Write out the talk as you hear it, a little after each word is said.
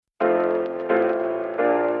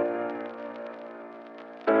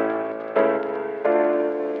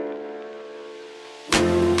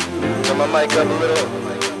mic up a little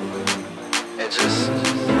and just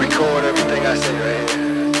record everything I say right here.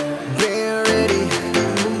 Been ready.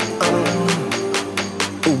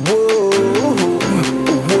 Whoa.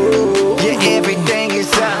 Yeah, everything is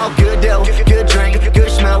all good though. Good drink, good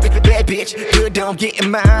smoke, bad bitch, good don't get in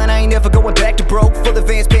mine. I ain't never going back to broke. Full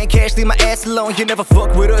advance paying cash, leave my ass alone. You never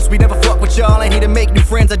fuck with us, we never fuck with y'all. Ain't here to make new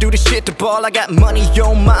friends, I do this shit to ball. I got money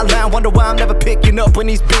on my line, wonder why I'm never picking up when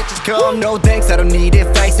these bitches call. No thanks, I don't need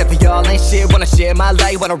advice. Half of y'all ain't shit, wanna share my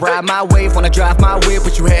life, wanna ride my wave, wanna drive my whip.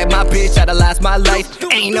 But you had my bitch, idolize my life.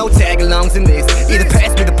 Ain't no tag-alongs in this. Either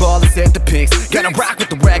pass me the ball or set the pics. Gotta rock with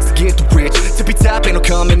the rags to get the rich. Tippy top ain't no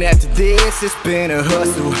coming after this. It's been a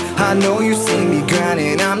hustle, I know you see me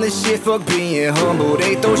grinding. I'm the shit, fuck being humble.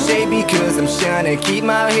 They throw shade because I'm shining. Keep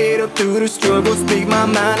my head up through the struggle. Speak my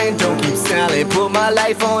mind and don't keep silent. Put my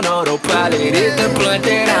life on autopilot. Hit the blunt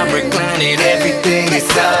and I'm reclining. Everything is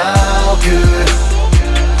all good.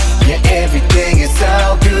 Yeah, everything is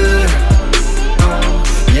all good.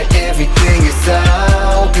 Yeah, everything is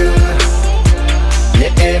all good.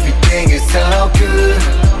 Yeah, everything is all good.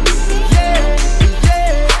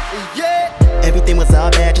 Everything was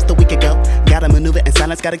all bad just a week ago. Gotta maneuver in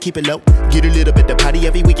silence, gotta keep it low. Get a little bit of party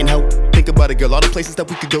every weekend, ho. Think about it, girl, all the places that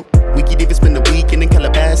we could go. We could even spend the weekend in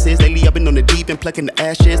Calabasas. Lately I've been on the deep and plucking the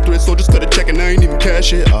ashes. Thread soldiers cut a check and I ain't even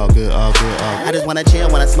cash it. All good, all good, all good. I just wanna chill,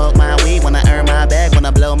 wanna smoke my weed, wanna earn my bag,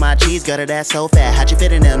 wanna blow my cheese. Got that so fat, how'd you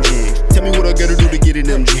fit in them jeans? Tell me what I gotta do to get in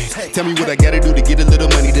them jeans. Tell me what I gotta do to get a little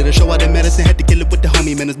money. Did I show out in medicine? Had to kill it with the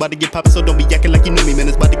homie, man. It's about to get poppin', so don't be acting like you know me, man.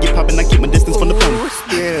 It's about to get poppin', I keep my distance from the phone.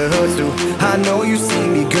 Yeah, hustle, I know you see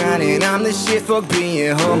me grinding. I'm the shit, fuck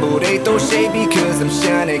being humble. They throw shade because I'm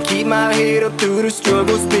shining. Keep my head up through the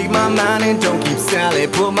struggle. Speak my mind and don't keep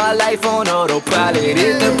silent. Put my life on autopilot.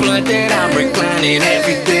 Hit the blunt and I'm reclining.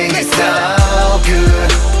 Everything is all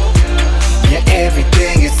good. Yeah,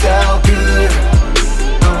 everything is all good.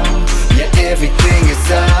 Yeah, everything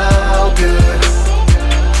is all good.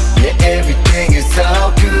 Yeah, everything is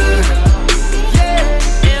all good.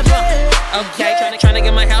 Okay, tryna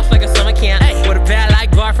get my house like a summer camp. With a bad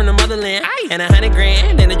like bar from the motherland. And $100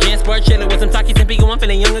 grand. And a gym sport chillin' with some talkies and Pico. I'm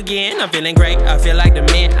feeling young again. I'm feeling great. I feel like the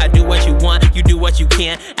man. I do what you want. You do what you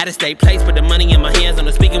can. At a state place, put the money in my hands. On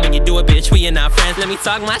the speaker when you do it, bitch. We are not friends. Let me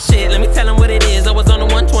talk my shit. Let me tell them what it is. I was on the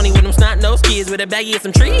 120 with them snot-nosed kids. With a baggie and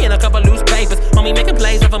some tree and a couple loose papers. Homie making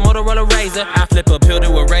plays off a Motorola Razor. I flip a pill to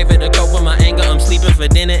a raver to cope with my anger. I'm sleeping for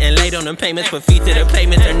dinner and late on them payments. Put feet to the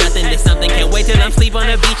pavement or nothing to something. Can't wait till I'm sleep on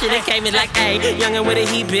the beach and the cayman like, ayy. Youngin' with a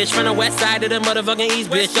heat, bitch. From the west side of the motherfucking east,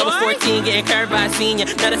 bitch. I was 14, getting curved by a senior.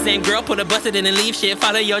 Not the same girl, put a busted in and leave shit.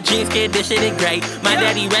 Follow your dreams, kid, this shit is great. My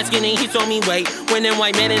daddy red skinny, he told me wait. When them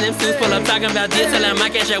white men in them suits pull up talking about this, tell him I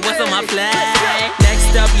can't share what's on my flag.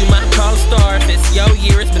 Next up, you my co-star. If it's your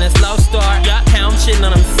year, it's been a slow start. How I'm shitting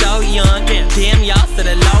on them so young. Damn, y'all to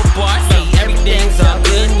the low bar. See, everything's all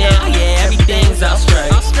good now. Yeah, everything's all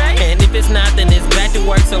straight. And if it's not, then it's back to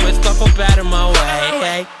work, so it's fuck up out of my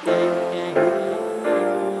way. Hey.